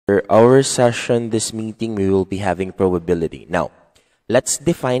For our session, this meeting, we will be having probability. Now, let's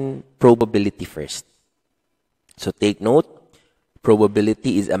define probability first. So take note,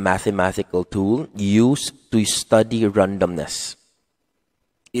 probability is a mathematical tool used to study randomness.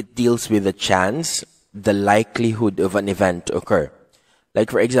 It deals with the chance, the likelihood of an event to occur.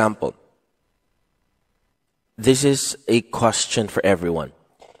 Like for example, this is a question for everyone.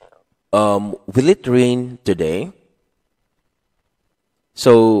 Will it rain today?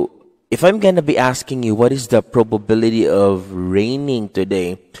 So, if I'm going to be asking you, what is the probability of raining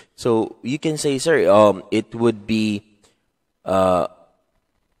today? So, you can say, sir, it would be 50-50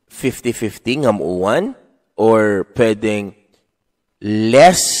 nga mauwan, or pwedeng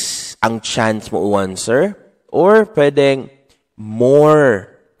less ang chance mauwan, sir, or pwedeng more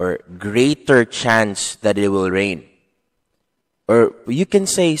or greater chance that it will rain. Or you can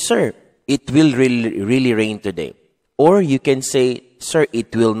say, sir, it will really rain today. Or you can say, sir,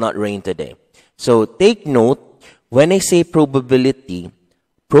 it will not rain today. So take note, when I say probability,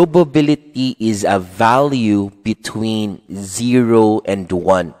 probability is a value between 0 and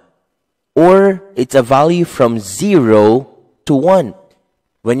 1. Or it's a value from 0 to 1.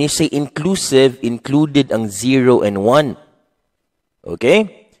 When you say inclusive, included ang 0 and 1.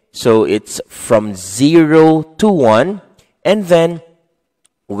 Okay? So it's from 0 to 1. And then,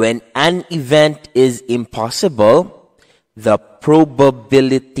 when an event is impossible, the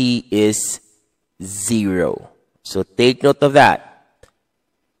probability is 0. So take note of that.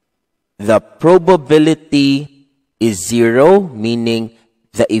 The probability is 0, meaning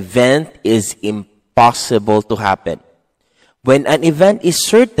the event is impossible to happen. When an event is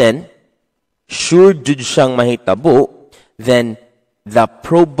certain, sure jud siyang mahitabo, then the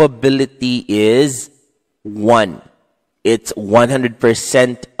probability is 1. It's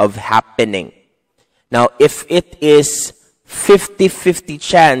 100% of happening. Now, if it is 50-50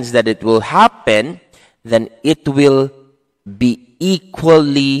 chance that it will happen, then it will be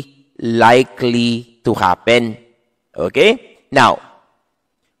equally likely to happen. Okay? Now,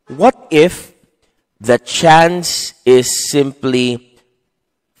 what if the chance is simply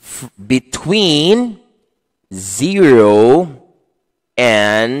between 0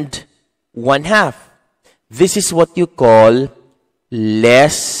 and 1/2? This is what you call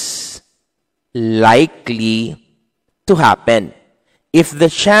less likely to happen. If the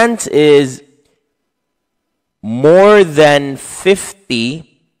chance is more than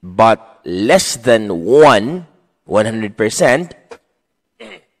 50 but less than 100%,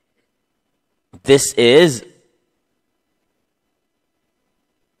 this is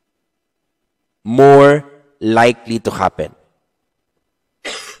more likely to happen.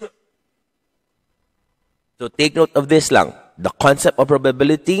 So take note of this lang. The concept of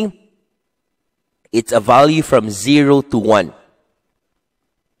probability, it's a value from 0 to 1.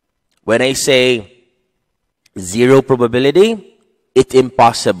 When I say 0 probability, it's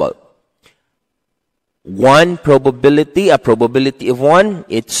impossible. 1 probability, a probability of 1,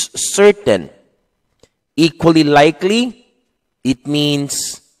 it's certain. Equally likely, it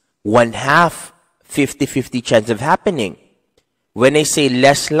means 1/2, 50-50 chance of happening. When I say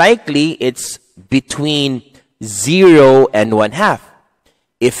less likely, it's between 0 and 1/2.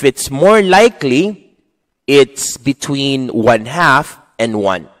 If it's more likely, it's between 1/2 and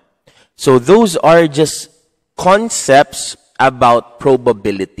 1. So those are just concepts about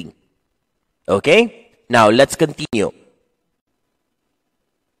probability. Okay? Now, let's continue.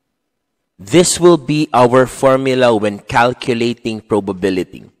 This will be our formula when calculating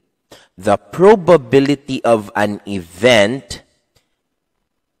probability. The probability of an event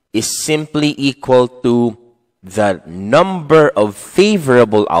is simply equal to the number of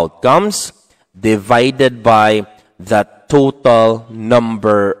favorable outcomes divided by the total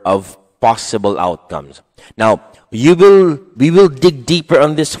number of possible outcomes. Now, we will dig deeper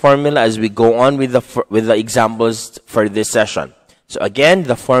on this formula as we go on with the examples for this session. So again,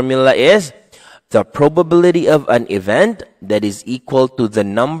 the formula is the probability of an event that is equal to the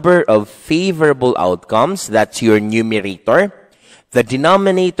number of favorable outcomes. That's your numerator. The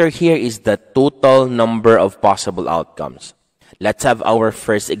denominator here is the total number of possible outcomes. Let's have our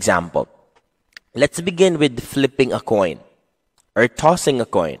first example. Let's begin with flipping a coin or tossing a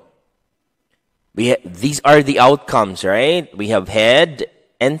coin. These are the outcomes, right? We have head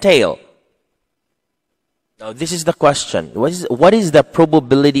and tail. Now, this is the question. What is the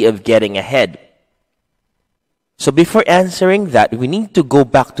probability of getting a head? So before answering that, we need to go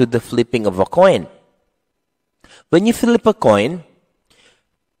back to the flipping of a coin. When you flip a coin,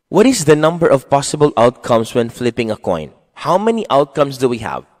 what is the number of possible outcomes when flipping a coin? How many outcomes do we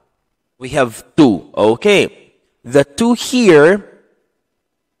have? We have 2. Okay. The 2 here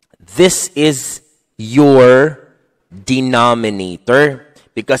this is your denominator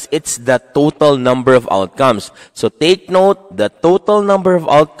because it's the total number of outcomes. So take note, the total number of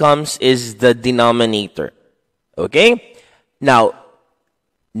outcomes is the denominator. Okay? Now,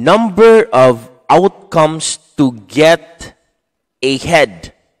 number of outcomes to get a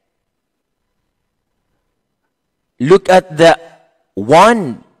head. Look at the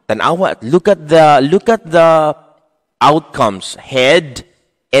one. Look at the outcomes, head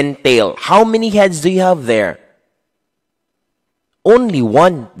and tail. How many heads do you have there? Only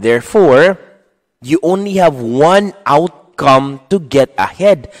one. Therefore, you only have one outcome to get a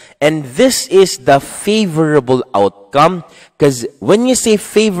head. And this is the favorable outcome. Because when you say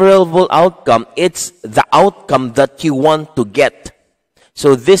favorable outcome, it's the outcome that you want to get.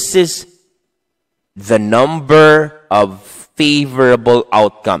 So this is the number of favorable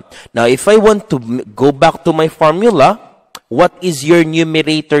outcome. Now, if I want to go back to my formula, what is your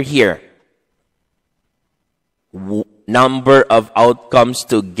numerator here? Number of outcomes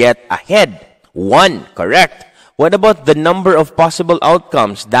to get ahead. 1, correct. What about the number of possible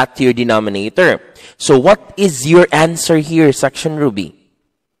outcomes? That's your denominator. So what is your answer here, Section Ruby?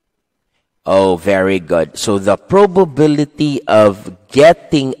 Oh, very good. So the probability of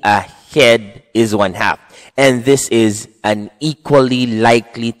getting ahead is 1/2. And this is an equally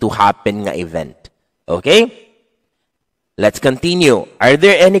likely to happen nga event. Okay? Let's continue. Are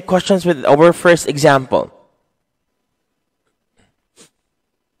there any questions with our first example?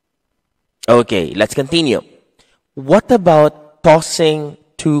 Okay, let's continue. What about tossing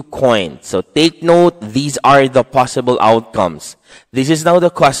 2 coins? So take note, these are the possible outcomes. This is now the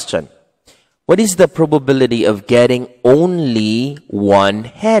question. What is the probability of getting only 1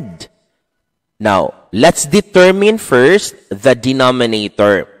 head? Now, let's determine first the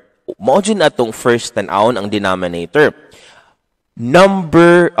denominator. Mojo na itong first tanaon ang denominator.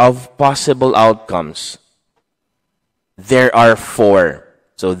 Number of possible outcomes. There are 4.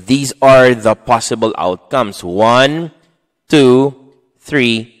 So these are the possible outcomes. 1, 2,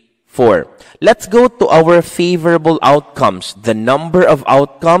 3, 4. Let's go to our favorable outcomes. The number of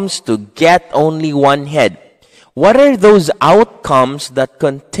outcomes to get only 1 head. What are those outcomes that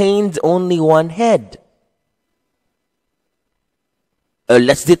contains only 1 head?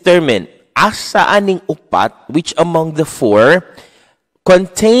 Let's determine. Asaan ning upat, which among the 4,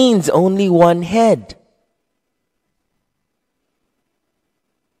 contains only 1 head?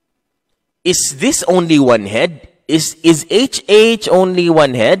 Is this only 1 head? Is HH only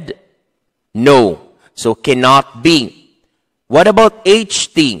 1 head? No. So cannot be. What about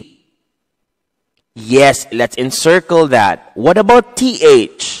HT? Yes, let's encircle that. What about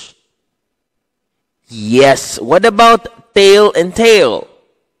TH? Yes. What about tail and tail?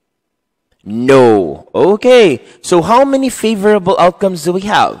 No. Okay. So how many favorable outcomes do we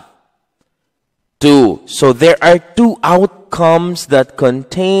have? 2. So there are 2 outcomes that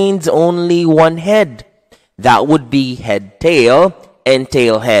contains only 1 head. That would be head-tail and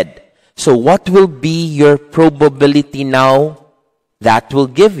tail-head. So what will be your probability now? That will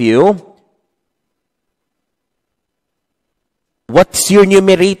give you... What's your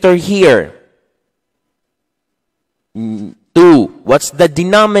numerator here? 2. What's the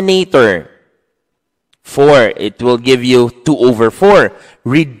denominator? 4. It will give you 2 over 4.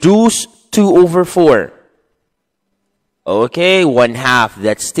 Reduce 2 over 4. Okay, 1/2.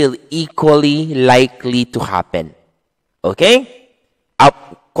 That's still equally likely to happen. Okay?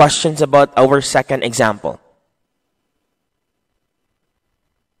 Questions about our second example?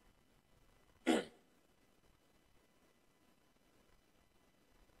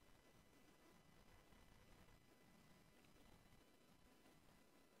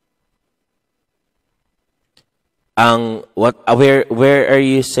 Where are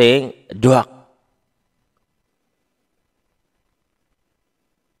you saying? Duhak.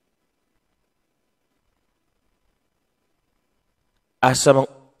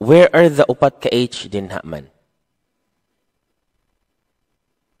 Where are the upat ka H din man?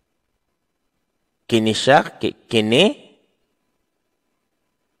 Kini siya? Kini?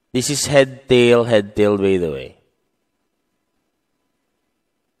 This is head, tail, by the way.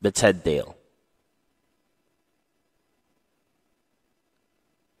 That's head, tail.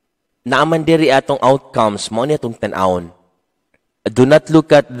 Naaman diri atong outcomes, mo ni atong tanawon. Do not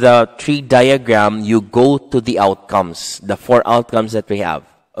look at the tree diagram, you go to the outcomes, the 4 outcomes that we have.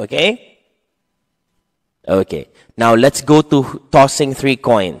 Okay? Okay. Now let's go to tossing 3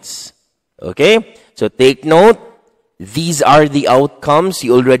 coins. Okay? So take note, these are the outcomes.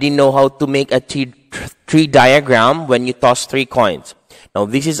 You already know how to make a tree diagram when you toss 3 coins. Now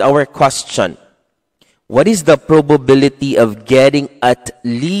this is our question. What is the probability of getting at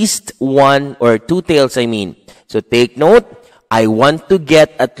least one or two tails, I mean? So take note, I want to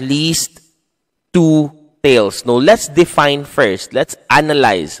get at least two tails. Now, let's define first. Let's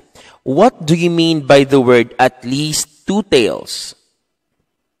analyze. What do you mean by the word at least two tails?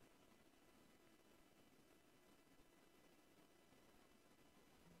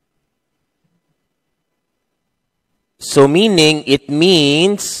 So meaning, it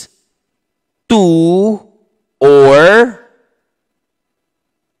means two or more.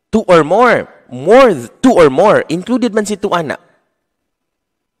 Two or more. Included man si two, ana.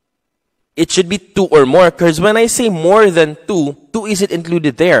 It should be two or more. Because when I say more than two, two isn't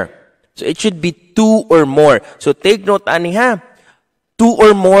included there. So it should be two or more. So take note, ani ha. Two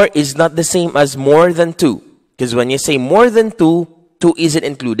or more is not the same as more than two. Because when you say more than two, two isn't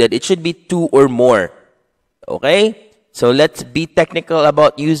included. It should be two or more. Okay? So let's be technical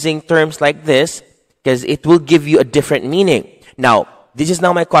about using terms like this, because it will give you a different meaning. Now, this is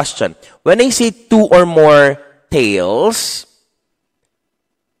now my question. When I say two or more tails,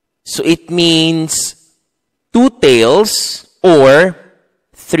 so it means two tails or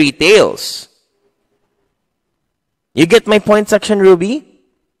three tails. You get my point, Section Ruby?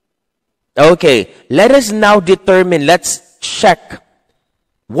 Okay, let us now determine, let's check.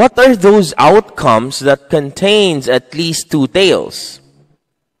 What are those outcomes that contains at least two tails?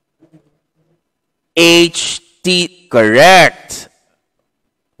 HT, correct.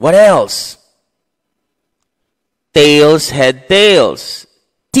 What else? Tails, head, tails.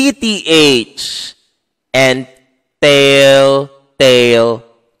 TTH and tail, tail,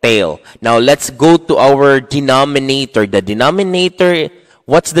 tail. Now let's go to our denominator. The denominator,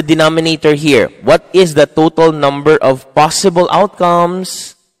 what's the denominator here? What is the total number of possible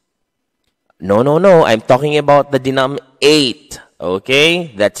outcomes? No. I'm talking about the denominator 8.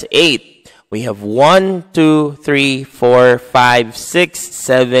 Okay, that's 8. We have 1, 2, 3, 4, 5, 6,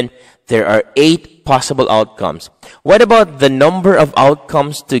 7. There are 8 possible outcomes. What about the number of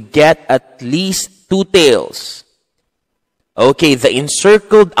outcomes to get at least two tails? Okay, the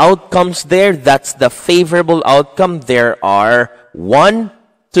encircled outcomes there, that's the favorable outcome. There are 1,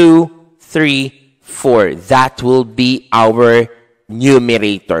 2, 3, 4. That will be our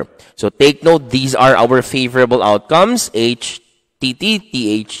numerator. So take note, these are our favorable outcomes, HTT,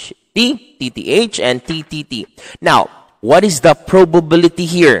 THT, TTH, and TTT. Now, what is the probability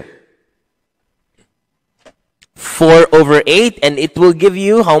here? 4 over 8, and it will give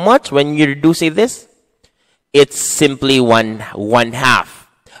you how much when you do say this? It's simply one half.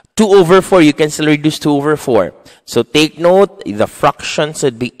 2 over 4, you can still reduce 2 over 4. So take note, the fraction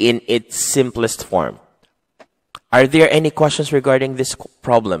should be in its simplest form. Are there any questions regarding this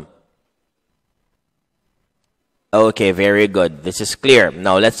problem? Okay, very good. This is clear.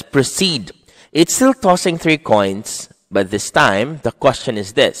 Now let's proceed. It's still tossing 3 coins, but this time the question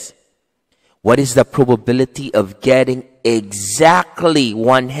is this. What is the probability of getting exactly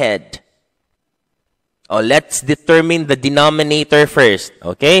one head? Oh, let's determine the denominator first.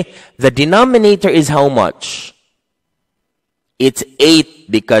 Okay? The denominator is how much? It's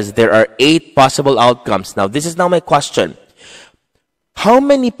 8 because there are 8 possible outcomes. Now, this is now my question. How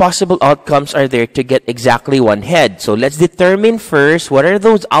many possible outcomes are there to get exactly one head? So let's determine first what are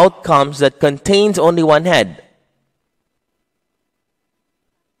those outcomes that contains only one head.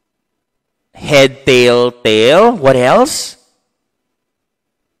 Head, tail, tail. What else?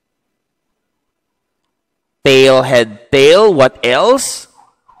 Tail, head, tail. What else?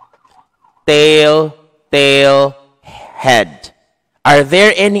 Tail, tail, head. Are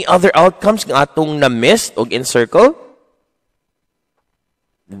there any other outcomes ng atong na-missed o encircle?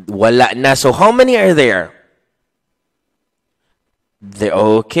 Wala na. So how many are there?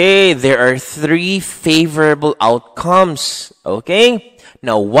 Okay, there are 3 favorable outcomes. Okay?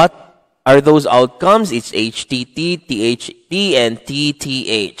 Now, what are those outcomes? It's HTT, THT, and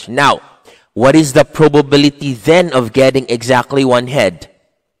TTH. Now, what is the probability then of getting exactly one head?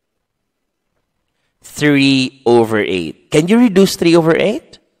 3 over 8. Can you reduce 3 over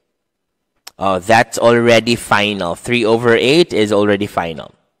 8? Oh, that's already final. 3 over 8 is already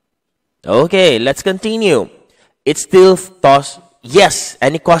final. Okay, let's continue. It's still toss. Yes,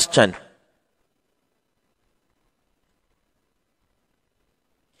 any question?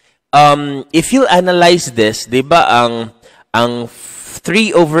 If you analyze this, diba ang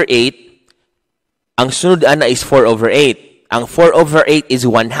 3 over 8, ang sunod ana is 4 over 8. Ang 4 over 8 is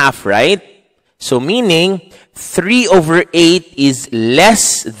 1 half, right? So meaning 3 over 8 is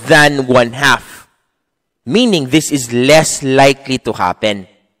less than 1 half. Meaning this is less likely to happen.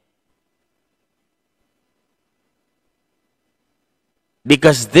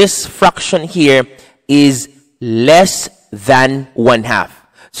 Because this fraction here is less than 1/2.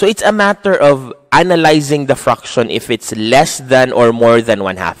 So it's a matter of analyzing the fraction if it's less than or more than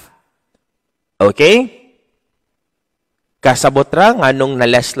 1/2. Okay? Kasabot ra nganong na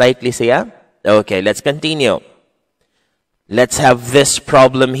less likely siya? Okay, let's continue. Let's have this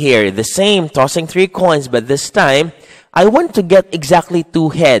problem here. The same, tossing 3 coins, but this time, I want to get exactly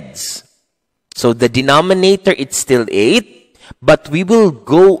 2 heads. So the denominator, it's still 8, but we will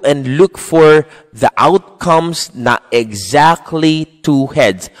go and look for the outcomes na exactly 2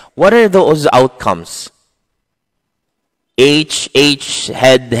 heads. What are those outcomes? H,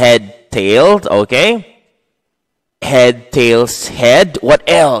 head, tailed, okay? Head, tails, head. What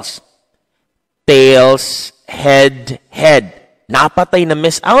else? Tails, head. Napatay na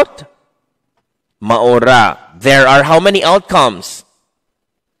miss out? Maora. There are how many outcomes?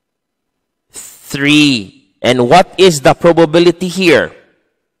 3. And what is the probability here?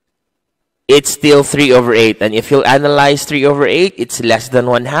 It's still 3/8. And if you analyze 3/8, it's less than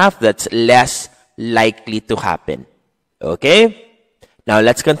 1/2. That's less likely to happen. Okay? Now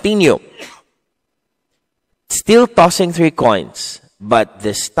let's continue. Still tossing 3 coins. But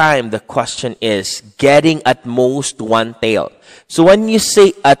this time, the question is getting at most 1 tail. So when you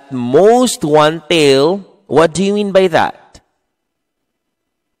say at most 1 tail, what do you mean by that?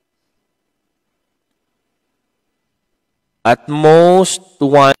 At most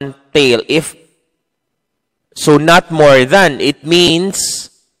 1 tail. So not more than. It means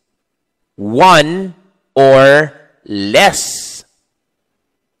 1 or less.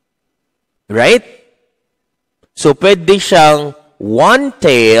 Right? So pwede siyang 1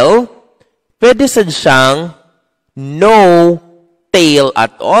 tail, pwede siyang no tail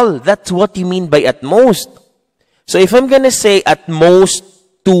at all. That's what you mean by at most. So if I'm gonna say at most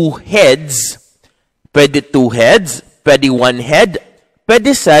 2 heads, pwede 2 heads, pwede 1 head,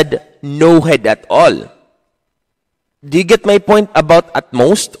 pwede sad no head at all. Do you get my point about at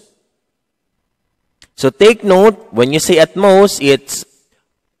most? So take note, when you say at most, it's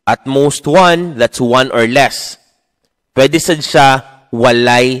at most 1, that's 1 or less. Pwede sad siya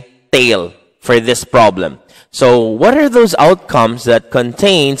walay tail for this problem. So what are those outcomes that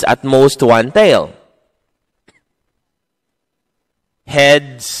contains at most 1 tail?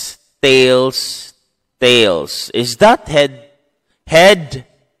 Heads, tails, tails. Is that head? Head?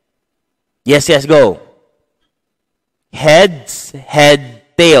 Yes, go. Heads, head,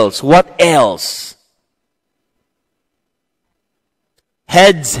 tails. What else?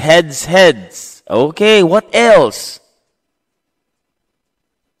 Heads. Okay, what else?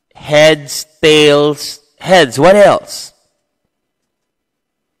 Heads, tails, heads. What else?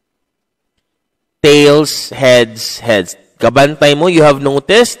 Tails, heads. Kabantay mo, you have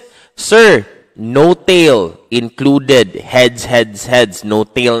noticed? Sir, no tail included. Heads. No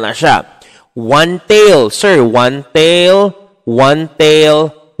tail na siya. 1 tail. Sir, 1 tail.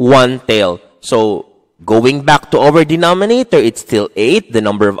 So, going back to our denominator, it's still 8, the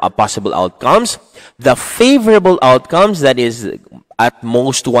number of possible outcomes. The favorable outcomes, that is at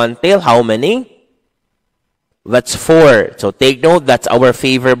most 1 tail, how many? That's 4. So take note, that's our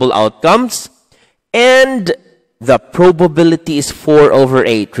favorable outcomes. And the probability is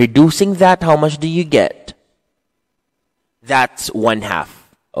 4/8. Reducing that, how much do you get? That's 1/2.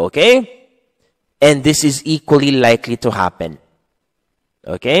 Okay? And this is equally likely to happen.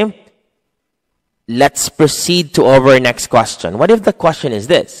 Okay? Let's proceed to our next question. What if the question is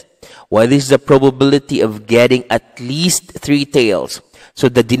this? What is the probability of getting at least 3 tails? So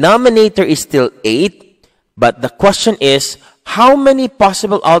the denominator is still 8, but the question is, how many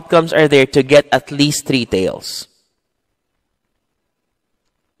possible outcomes are there to get at least 3 tails?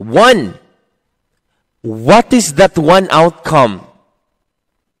 1. What is that 1 outcome?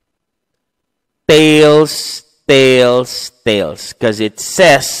 Tails. Because it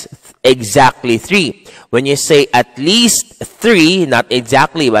says exactly 3. When you say at least 3, not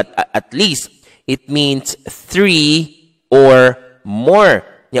exactly, but at least, it means 3 or more.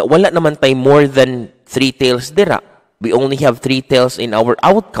 Yeah, wala naman tayo more than 3 tails dira. We only have 3 tails in our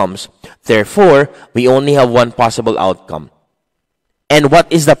outcomes. Therefore, we only have 1 possible outcome. And what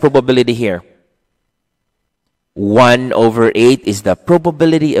is the probability here? 1/8 is the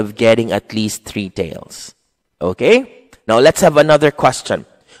probability of getting at least 3 tails. Okay? Now, let's have another question.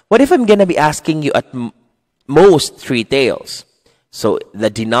 What if I'm going to be asking you at most 3 tails? So, the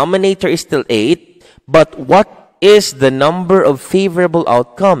denominator is still 8, but what is the number of favorable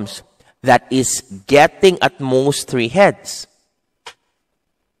outcomes that is getting at most 3 heads?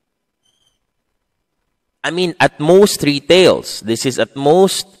 I mean, at most 3 tails. This is at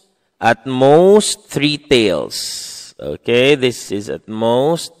most 3 tails. Okay, this is at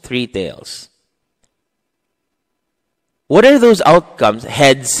most 3 tails. What are those outcomes?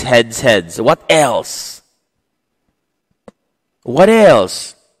 Heads, heads, heads. What else? What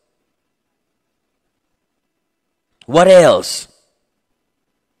else? What else?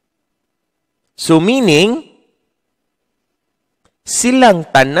 So meaning, silang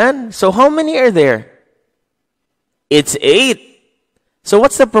tanan. So how many are there? It's 8. So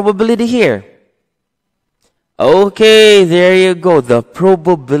what's the probability here? Okay, there you go. The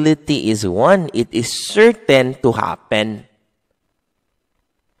probability is 1. It is certain to happen.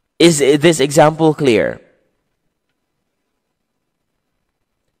 Is this example clear?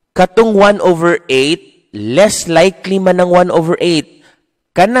 Katong 1 over 8, less likely man ng 1 over 8.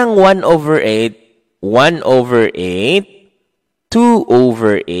 Kanang 1 over 8, 1 over 8, 2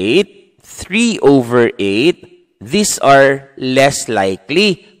 over 8, 3 over 8, these are less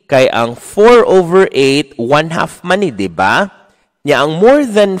likely. Kaya ang 4 over 8, 1/2 man di ba? Nya ang more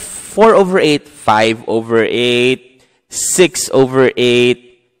than 4 over 8, 5 over 8, 6 over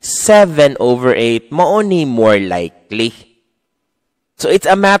 8, 7 over 8, mauni more likely. So it's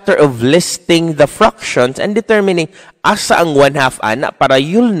a matter of listing the fractions and determining asa ang 1/2 ana para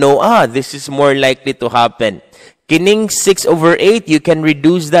you'll know, this is more likely to happen. Kining 6 over 8, you can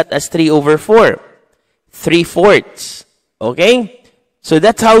reduce that as 3 over 4. 3/4. Okay? So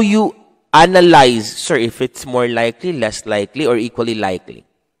that's how you analyze, sir, if it's more likely, less likely, or equally likely.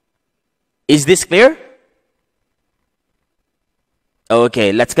 Is this clear?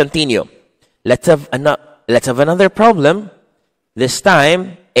 Okay, let's continue. Let's have another problem. This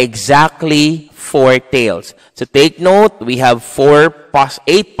time, exactly 4 tails. So take note, we have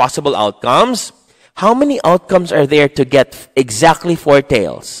 8 possible outcomes. How many outcomes are there to get exactly 4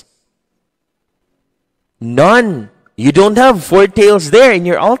 tails? None. You don't have 4 tails there in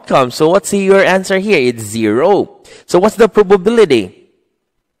your outcome. So what's your answer here? It's 0. So what's the probability?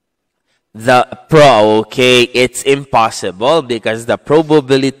 Okay, it's impossible because the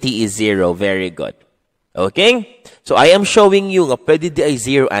probability is 0. Very good. Okay? So I am showing you nga pwede di ay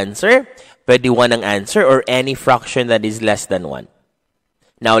 0 answer, pwede 1 ang answer, or any fraction that is less than 1.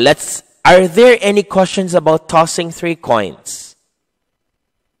 Now are there any questions about tossing 3 coins?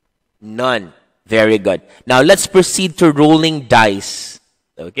 None. Very good. Now, let's proceed to rolling dice.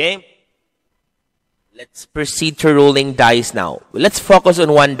 Okay? Let's proceed to rolling dice now. Let's focus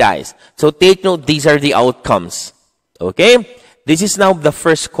on 1 dice. So, take note, these are the outcomes. Okay? This is now the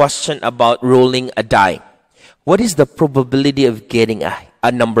first question about rolling a die. What is the probability of getting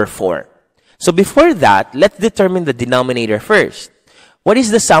a number 4? So, before that, let's determine the denominator first. What is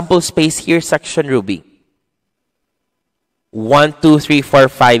the sample space here, section Ruby? 1, 2, 3, 4,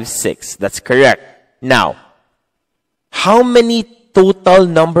 5, 6. That's correct. Now, how many total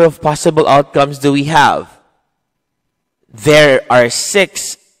number of possible outcomes do we have? There are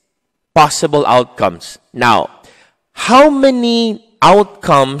 6 possible outcomes. Now, how many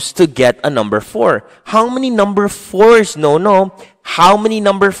outcomes to get a number 4? How many number 4s? No. How many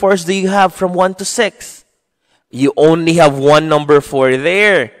number 4s do you have from 1 to 6? You only have 1 number 4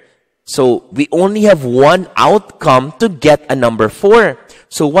 there. So, we only have 1 outcome to get a number 4.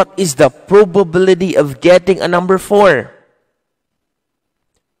 So, what is the probability of getting a number 4?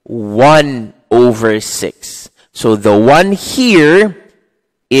 1 over 6. So, the 1 here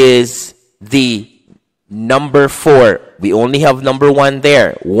is the number 4. We only have number 1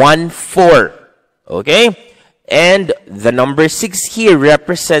 there. 1, 4. Okay? And the number 6 here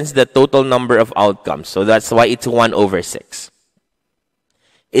represents the total number of outcomes. So, that's why it's 1 over 6.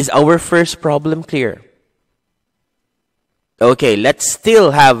 Is our first problem clear? Okay, let's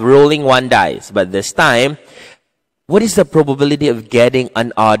still have rolling 1 dice. But this time, what is the probability of getting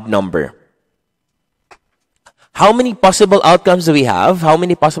an odd number? How many possible outcomes do we have? How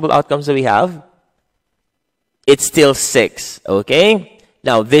many possible outcomes do we have? It's still 6. Okay?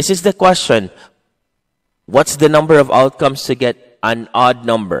 Now, this is the question. What's the number of outcomes to get an odd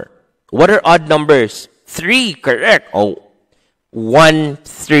number? What are odd numbers? 3, correct. 1,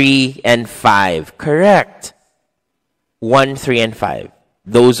 3, and 5. Correct. 1, 3, and 5.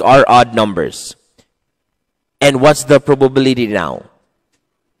 Those are odd numbers. And what's the probability now?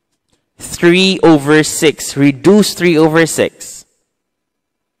 3 over 6. Reduce 3 over 6.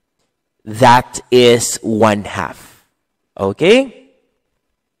 That is 1/2. Okay?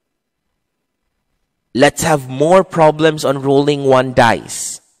 Let's have more problems on rolling 1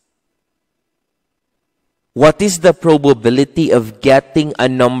 dice. What is the probability of getting a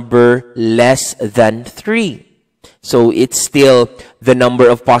number less than 3? So it's still the number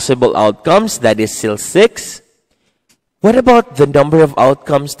of possible outcomes, that is still 6. What about the number of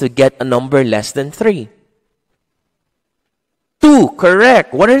outcomes to get a number less than 3? 2,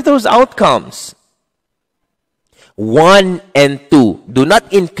 correct. What are those outcomes? 1 and 2. Do not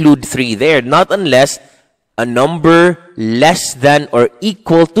include 3 there, not unless a number less than or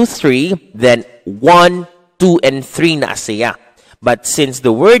equal to 3, then 1, 2, and 3 na siya. But since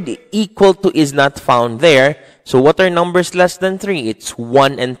the word equal to is not found there, so what are numbers less than 3? It's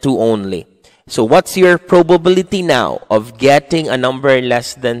 1 and 2 only. So what's your probability now of getting a number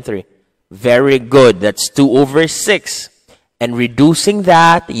less than 3? Very good. That's 2 over 6. And reducing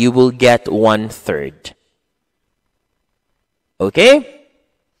that, you will get 1/3. Okay?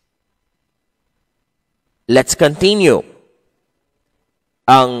 Let's continue.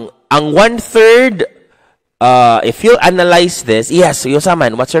 Ang 1/3, if you analyze this, yes,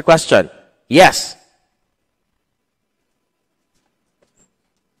 Yosaman, what's your question? Yes.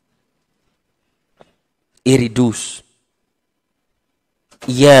 I-reduce.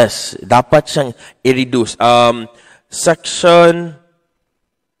 Yes, dapat siyang i-reduce. Section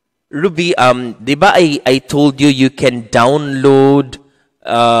Ruby, di ba I told you you can download,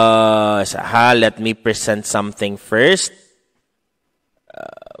 let me present something first.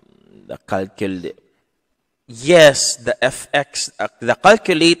 The calculator. Yes, the FX, the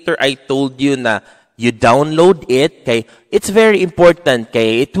calculator, I told you na you download it, okay? It's very important,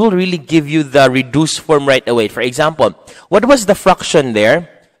 okay? It will really give you the reduced form right away. For example, what was the fraction there?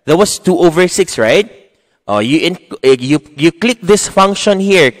 That was 2 over 6, right? You click this function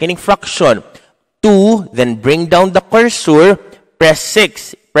here, kining fraction. 2, then bring down the cursor, press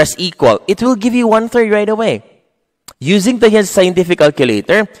 6, press equal. It will give you 1/3 right away. Using the scientific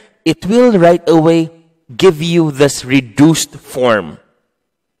calculator, it will right away give you this reduced form.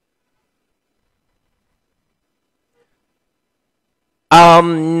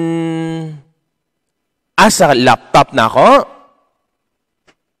 Asa laptop na ako?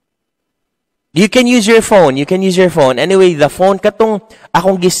 You can use your phone. You can use your phone. Anyway, the phone katong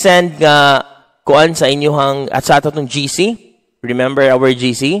akong gisend nga kuan sa inyohang at sa atong GC. Remember our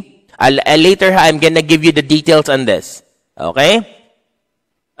GC? Later, I'm gonna give you the details on this. Okay?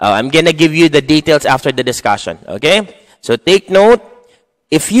 I'm gonna give you the details after the discussion. Okay? So take note.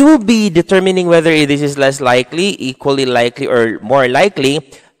 If you will be determining whether this is less likely, equally likely, or more likely,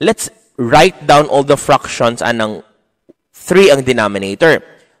 let's write down all the fractions anang 3 ang denominator.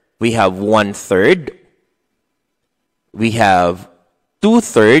 We have 1/3. We have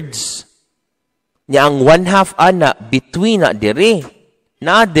 2/3. Nya ang 1/2 ana between na diri.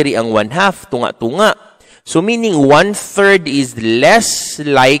 Na diri ang 1/2 tunga-tunga. So meaning 1/3 is less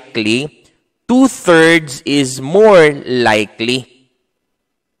likely, 2/3 is more likely.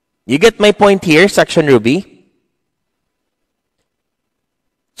 You get my point here, Section Ruby?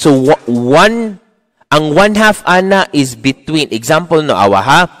 So ang 1/2 ana is between. Example no awa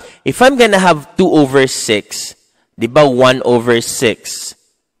ha. If I'm gonna have 2 over 6, di ba 1 over 6,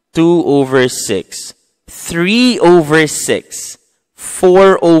 2 over 6, 3 over 6,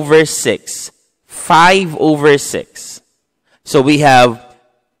 4 over 6, 5 over 6. So we have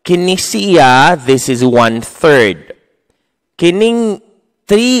kinisiya, this is 1/3. Kining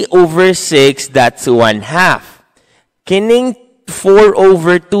 3 over 6, that's 1/2. Kining 4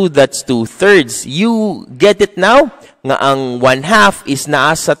 over 2, that's 2/3. You get it now? Nga ang 1/2 is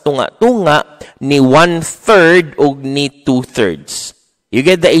naa sa tunga-tunga ni 1/3 o ni 2/3. You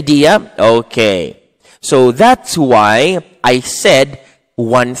get the idea? Okay. So that's why I said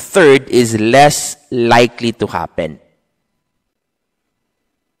 1/3 is less likely to happen.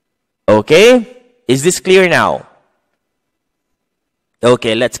 Okay? Is this clear now?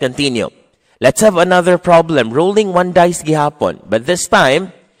 Okay, let's continue. Let's have another problem. Rolling 1 dice gihapon. But this time,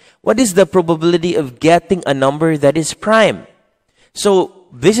 what is the probability of getting a number that is prime? So,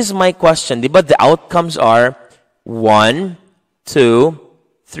 this is my question. Diba the outcomes are 1, 2,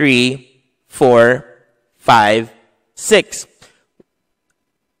 3, 4, 5, 6.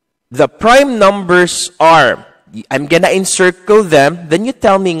 The prime numbers are, I'm gonna encircle them, then you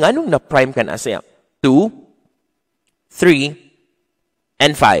tell me, anong na prime ka na siya? 2, 3,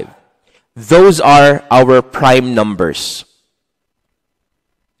 and 5. Those are our prime numbers.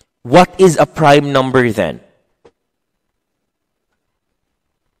 What is a prime number then?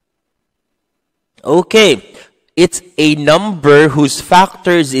 Okay, it's a number whose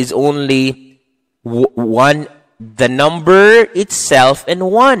factors is only 1, the number itself, and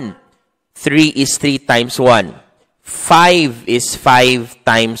 1. 3 is 3 times 1. 5 is 5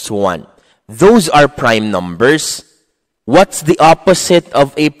 times 1. Those are prime numbers. What's the opposite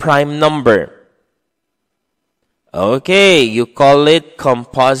of a prime number? Okay, you call it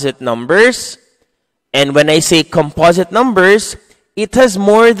composite numbers. And when I say composite numbers, it has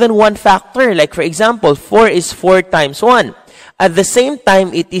more than one factor. Like for example, 4 is 4 times 1. At the same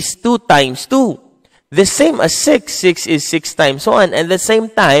time, it is 2 times 2. The same as 6. 6 is 6 times 1. And at the same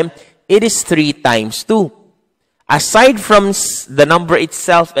time, it is 3 times 2. Aside from the number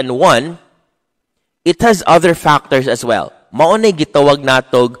itself and 1, it has other factors as well. Maunay gitawag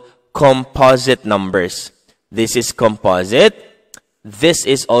natog composite numbers. This is composite. This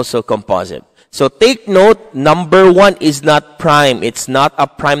is also composite. So take note, number 1 is not prime. It's not a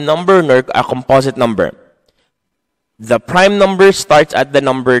prime number nor a composite number. The prime number starts at the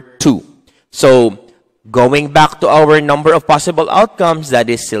number 2. So going back to our number of possible outcomes, that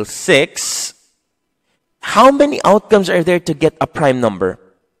is still 6. How many outcomes are there to get a prime number?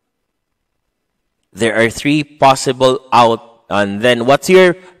 There are 3 possible and then what's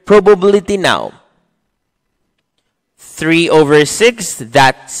your probability now? 3 over 6,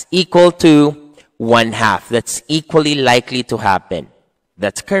 that's equal to 1/2. That's equally likely to happen.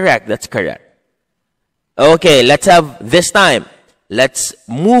 That's correct. That's correct. Okay, let's have this time. Let's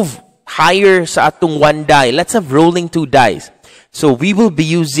move higher sa atong 1 die. Let's have rolling 2 dice. So we will be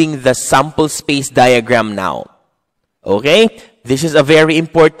using the sample space diagram now. Okay? This is a very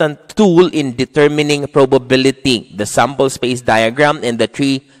important tool in determining probability. The sample space diagram and the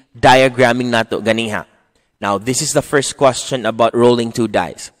tree diagramming nato ganiha. Now, this is the first question about rolling 2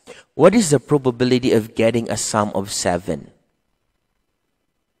 dice. What is the probability of getting a sum of 7?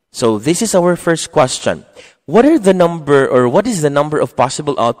 So this is our first question. What is the number of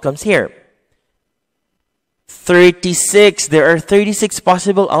possible outcomes here? 36. There are 36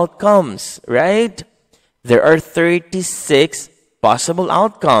 possible outcomes, right? There are 36 possible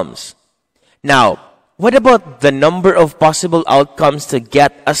outcomes. Now, what about the number of possible outcomes to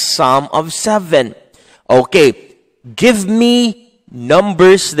get a sum of 7? Okay, give me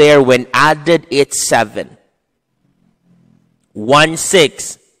numbers there when added it's 7. 1,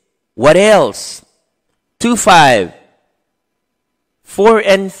 6. What else? 2, 5. 4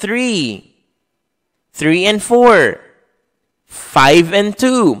 and 3. 3 and 4. 5 and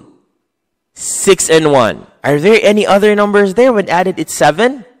 2. 6 and 1. Are there any other numbers there when added it's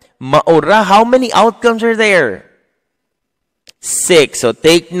 7? Maura, how many outcomes are there? 6. So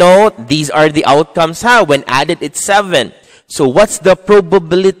take note, these are the outcomes when added it's 7. So what's the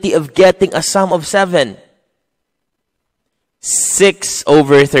probability of getting a sum of 7? 6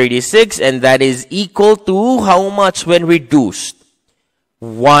 over 36, and that is equal to how much when reduced?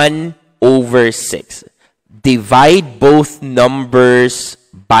 1 over 6. Divide both numbers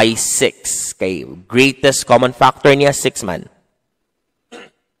by 6. Okay, greatest common factor niya, 6 man.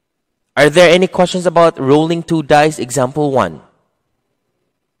 Are there any questions about rolling 2 dice, example 1?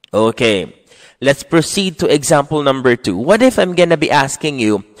 Okay, let's proceed to example number 2. What if I'm gonna be asking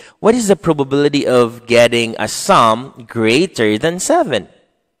you, what is the probability of getting a sum greater than 7?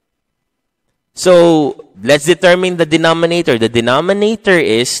 So, let's determine the denominator. The denominator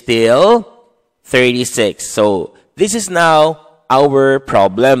is still 36. So, this is now our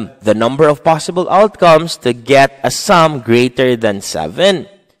problem. The number of possible outcomes to get a sum greater than 7.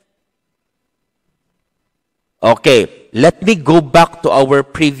 Okay, let me go back to our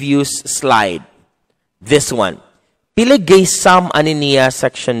previous slide. This one. Pila gay sum ani niya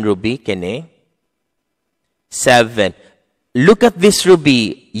section Ruby kini? 7. Look at this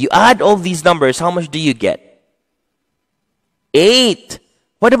Ruby. You add all these numbers, how much do you get? 8.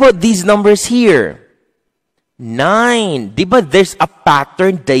 What about these numbers here? 9. Diba there's a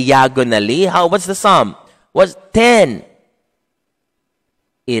pattern diagonally? What's the sum? What's 10?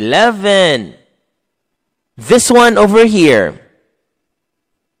 11. This one over here.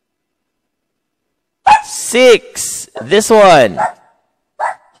 6. This one.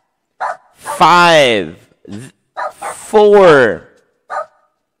 5. 4.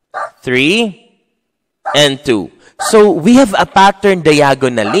 3. And 2. So, we have a pattern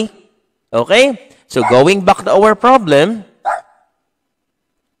diagonally. Okay? So, going back to our problem,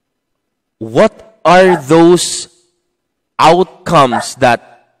 what are those outcomes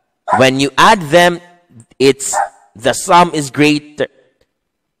that when you add them, the sum is greater?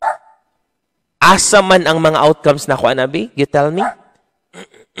 Asa man ang mga outcomes na kuha nabi? You tell me?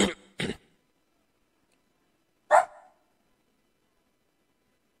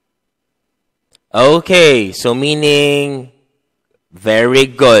 Okay, so meaning, very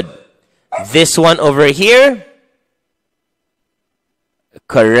good. This one over here?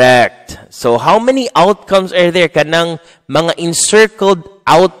 Correct. So how many outcomes are there? Kanang mga encircled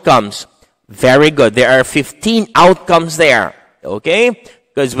outcomes. Very good. There are 15 outcomes there. Okay?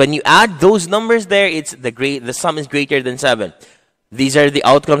 Because when you add those numbers there, the sum is greater than 7. These are the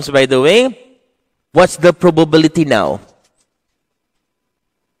outcomes, by the way. What's the probability now?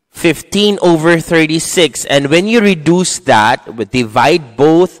 15 over 36. And when you reduce that, divide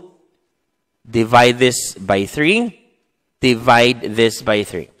both divide this by 3, divide this by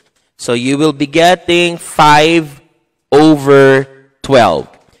 3. So you will be getting 5 over 12.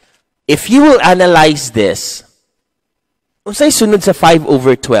 If you will analyze this, unsay sunod sa 5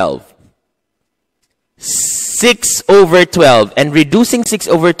 over 12? 6 over 12. And reducing 6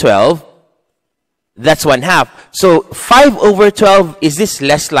 over 12, that's 1/2. So 5 over 12, is this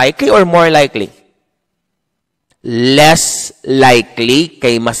less likely or more likely? Less likely,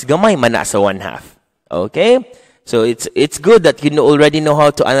 kay mas gamay man na sa 1/2. Okay? So it's good that you already know how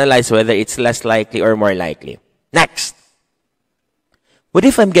to analyze whether it's less likely or more likely. Next. What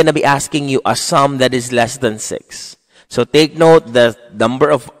if I'm going to be asking you a sum that is less than 6? So take note, the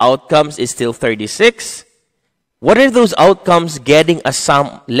number of outcomes is still 36. What are those outcomes getting a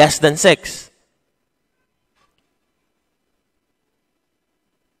sum less than 6?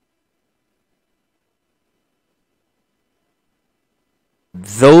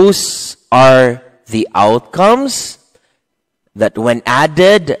 Those are the outcomes that when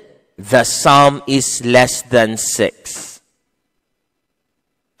added, the sum is less than 6.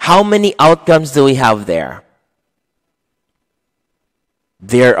 How many outcomes do we have there?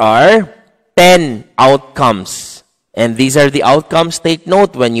 There are 10 outcomes. And these are the outcomes. Take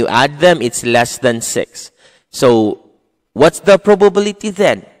note, when you add them, it's less than 6. So, what's the probability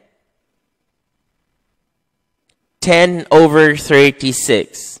then? 10 over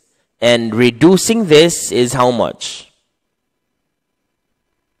 36. And reducing this is how much?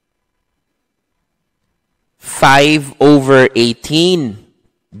 5 over 18.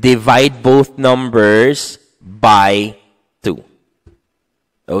 Divide both numbers by 2.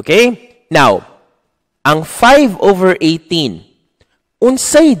 Okay? Now, ang 5 over 18,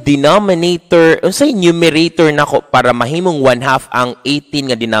 unsay denominator, unsay numerator nako para mahimong 1/2 ang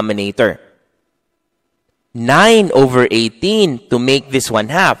 18 nga denominator? 9 over 18 to make this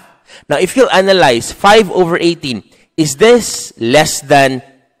 1/2. Now, if you'll analyze 5 over 18, is this less than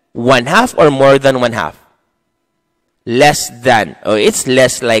 1/2 or more than 1/2? Less than. Oh, it's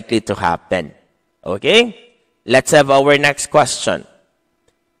less likely to happen. Okay? Let's have our next question.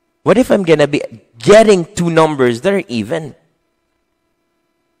 What if I'm going to be getting two numbers that are even?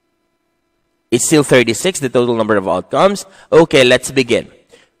 It's still 36, the total number of outcomes. Okay, let's begin.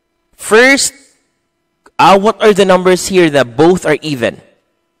 First, what are the numbers here that both are even?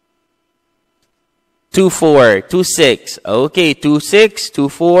 2, 4, 2, 6. Okay, 2, 6, 2,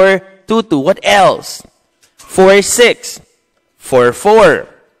 4, 2, 2. What else? 4, 6. 4, 4.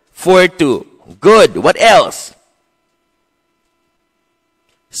 4, 2. Good. What else?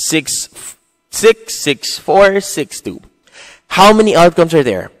 6, 6, 6, 4, 6, 2. How many outcomes are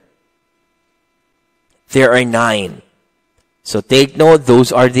there? There are 9. So take note,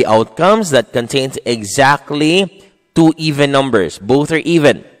 those are the outcomes that contains exactly two even numbers. Both are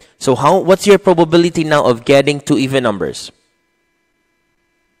even. So what's your probability now of getting two even numbers?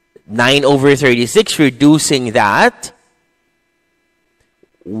 9 over 36, reducing that,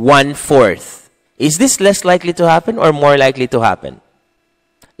 1/4. Is this less likely to happen or more likely to happen?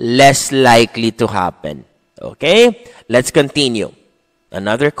 Less likely to happen. Okay? Let's continue.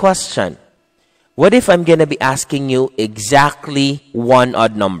 Another question. What if I'm going to be asking you exactly one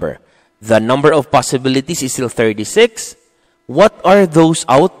odd number? The number of possibilities is still 36. What are those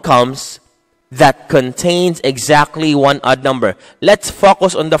outcomes that contains exactly one odd number? Let's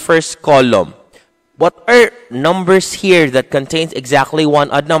focus on the first column. What are numbers here that contains exactly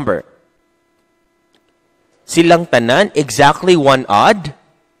one odd number? Silang tanan, exactly one odd.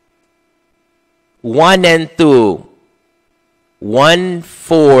 1 and 2. 1,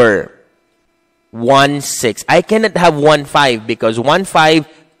 4. 1, 6. I cannot have 1, 5 because 1, 5,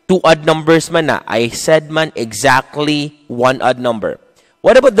 two odd numbers man na. I said man exactly one odd number.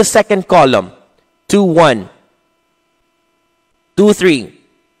 What about the second column? 2, 1. 2, 3.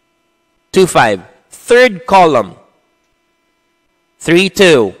 2, 5. Third column. 3,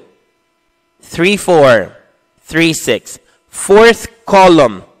 2. 3, 4. 3, 6. Fourth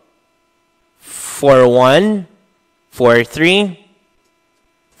column. 4, 1. 4, 3.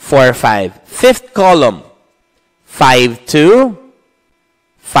 4, 5. Fifth column. 5, 2.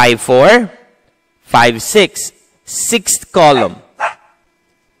 5, 4. 5, 6. Sixth column.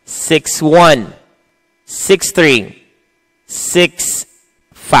 6, 1. 6, 3. 6,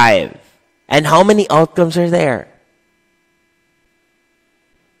 5. And how many outcomes are there?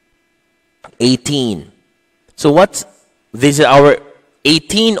 18. So this is our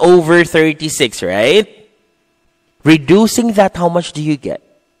 18 over 36, right? Reducing that, how much do you get?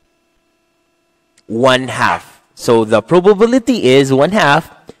 1/2. So the probability is 1/2.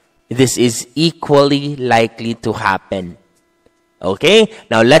 This is equally likely to happen. Okay,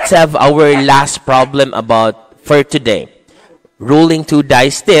 now let's have our last problem for today. Rolling 2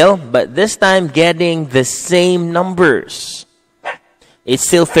 dice still, but this time getting the same numbers. It's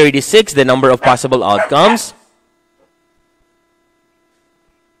still 36, the number of possible outcomes.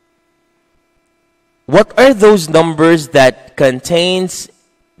 What are those numbers that contains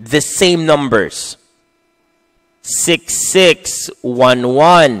the same numbers? 6, 6, 1,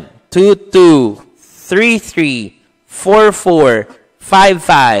 1, 2, 2, 3, 3, 4, 4, 5,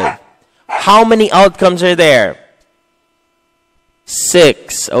 5. How many outcomes are there?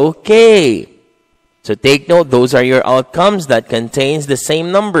 6. Okay. So take note, those are your outcomes that contains the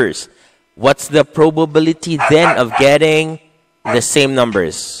same numbers. What's the probability then of getting the same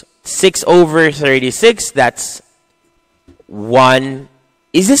numbers? 6 over 36, that's 1.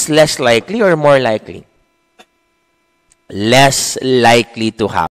 Is this less likely or more likely? Less likely to happen.